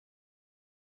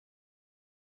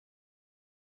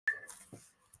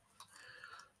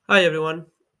Hi everyone.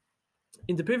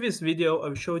 In the previous video,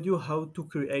 I showed you how to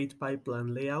create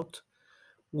pipeline layout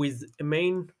with a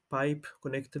main pipe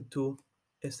connected to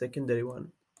a secondary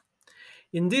one.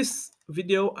 In this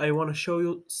video, I want to show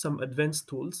you some advanced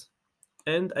tools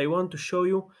and I want to show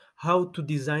you how to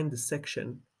design the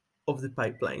section of the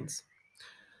pipelines.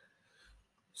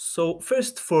 So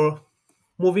first, for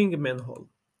moving a manhole.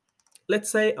 Let's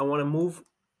say I want to move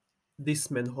this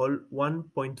manhole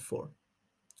 1.4.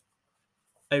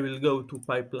 I will go to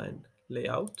pipeline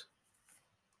layout.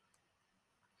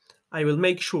 I will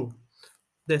make sure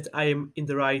that I am in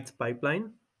the right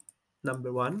pipeline,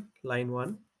 number 1, line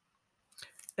 1,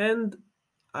 and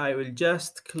I will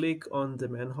just click on the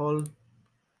manhole,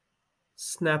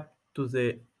 snap to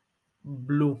the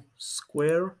blue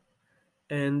square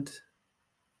and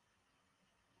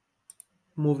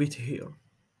move it here.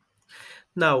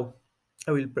 Now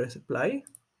I will press apply.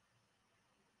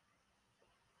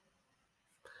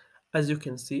 As you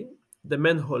can see, the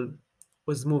manhole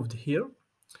was moved here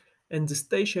and the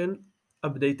station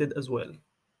updated as well.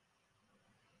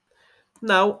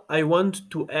 Now I want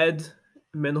to add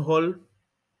a manhole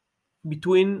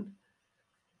between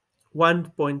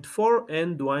 1.4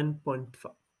 and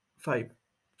 1.5.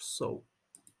 So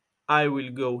I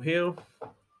will go here,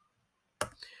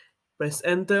 press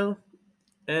enter,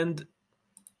 and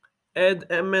add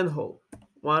a manhole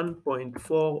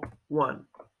 1.41.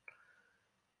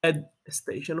 Add a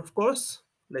station, of course,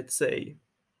 let's say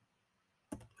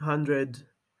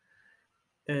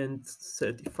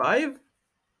 135,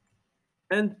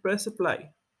 and press apply.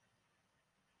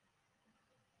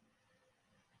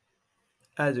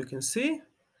 As you can see,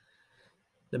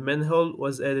 the manhole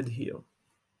was added here.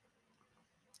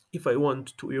 If I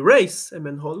want to erase a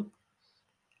manhole,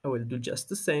 I will do just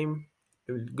the same.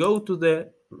 I will go to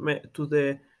the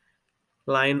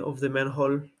line of the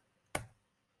manhole.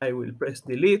 I will press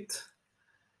delete,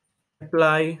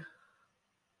 apply,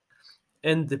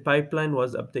 and the pipeline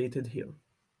was updated here.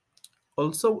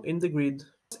 Also in the grid,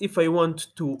 if I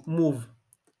want to move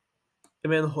a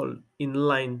manhole in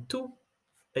line 2,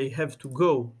 I have to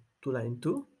go to line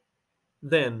 2,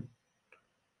 then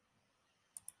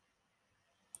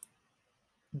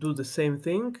do the same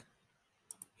thing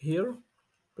here,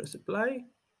 press apply,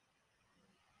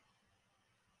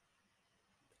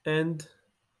 and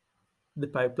the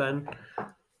pipeline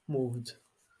moved.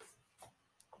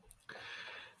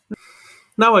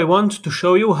 Now I want to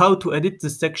show you how to edit the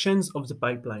sections of the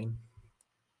pipeline.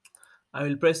 I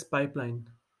will press pipeline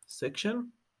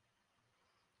section,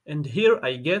 and here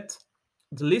I get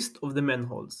the list of the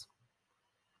manholes.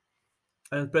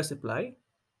 I will press apply,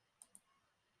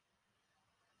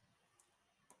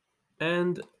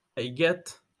 and I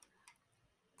get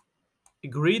a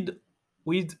grid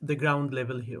with the ground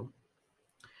level here.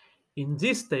 In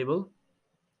this table,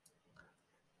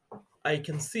 I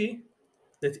can see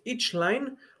that each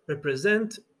line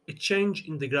represents a change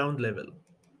in the ground level.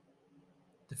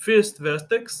 The first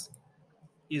vertex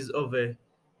is of a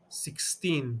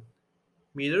 16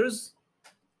 meters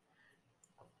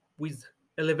with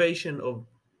elevation of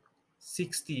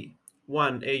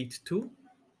 6182.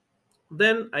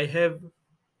 Then I have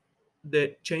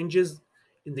the changes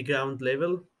in the ground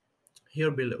level here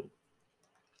below.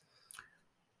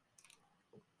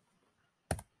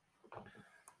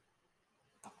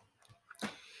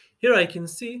 Here I can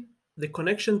see the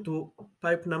connection to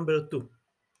pipe number 2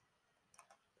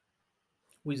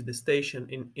 with the station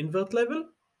in invert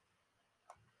level.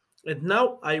 And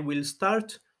now I will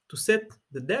start to set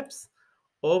the depth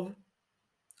of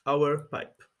our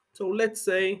pipe. So let's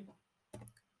say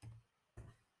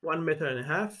 1.5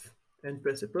 meters and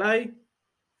press apply.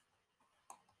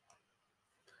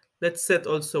 Let's set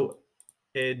also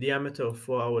a diameter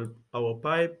for our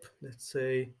pipe. Let's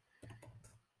say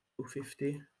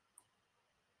 250.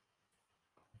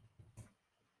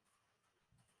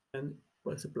 And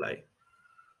press apply.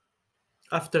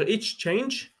 After each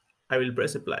change, I will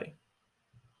press apply.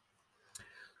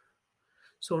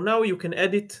 So now you can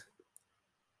edit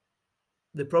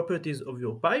the properties of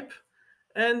your pipe,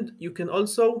 and you can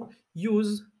also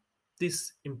use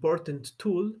this important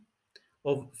tool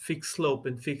of fixed slope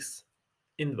and fixed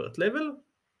invert level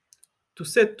to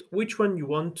set which one you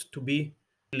want to be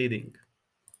leading.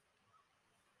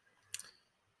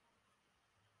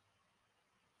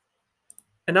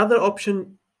 Another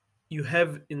option you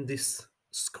have in this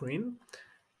screen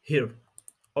here,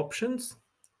 options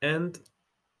and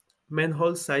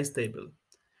manhole size table.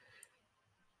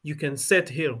 You can set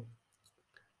here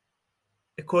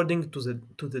according to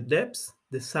the depth,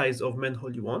 the size of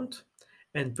manhole you want,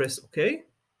 and press OK.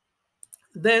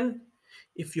 Then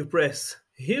if you press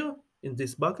here in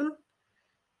this button,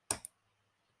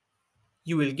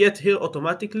 You will get here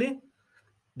automatically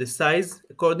the size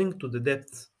according to the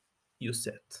depth you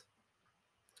set.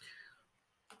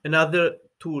 Another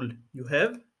tool you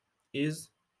have is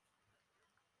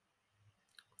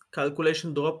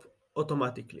calculation drop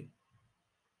automatically.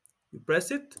 You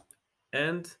press it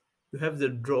and you have the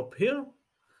drop here,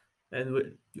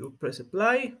 and you press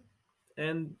apply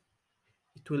and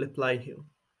it will apply here.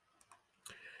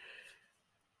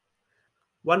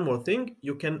 One more thing,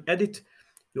 you can edit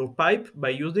your pipe by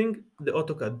using the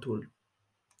AutoCAD tool.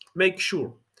 Make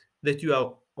sure that you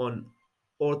are on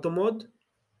auto mode.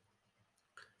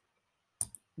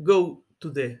 Go to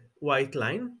the white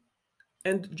line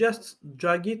and just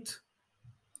drag it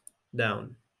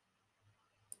down.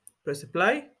 Press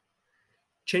apply.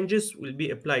 Changes will be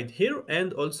applied here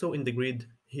and also in the grid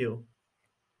here.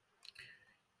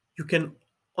 You can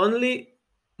only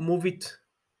move it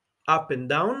up and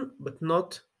down, but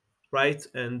not right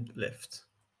and left.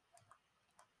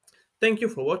 Thank you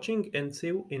for watching and see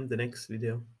you in the next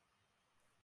video.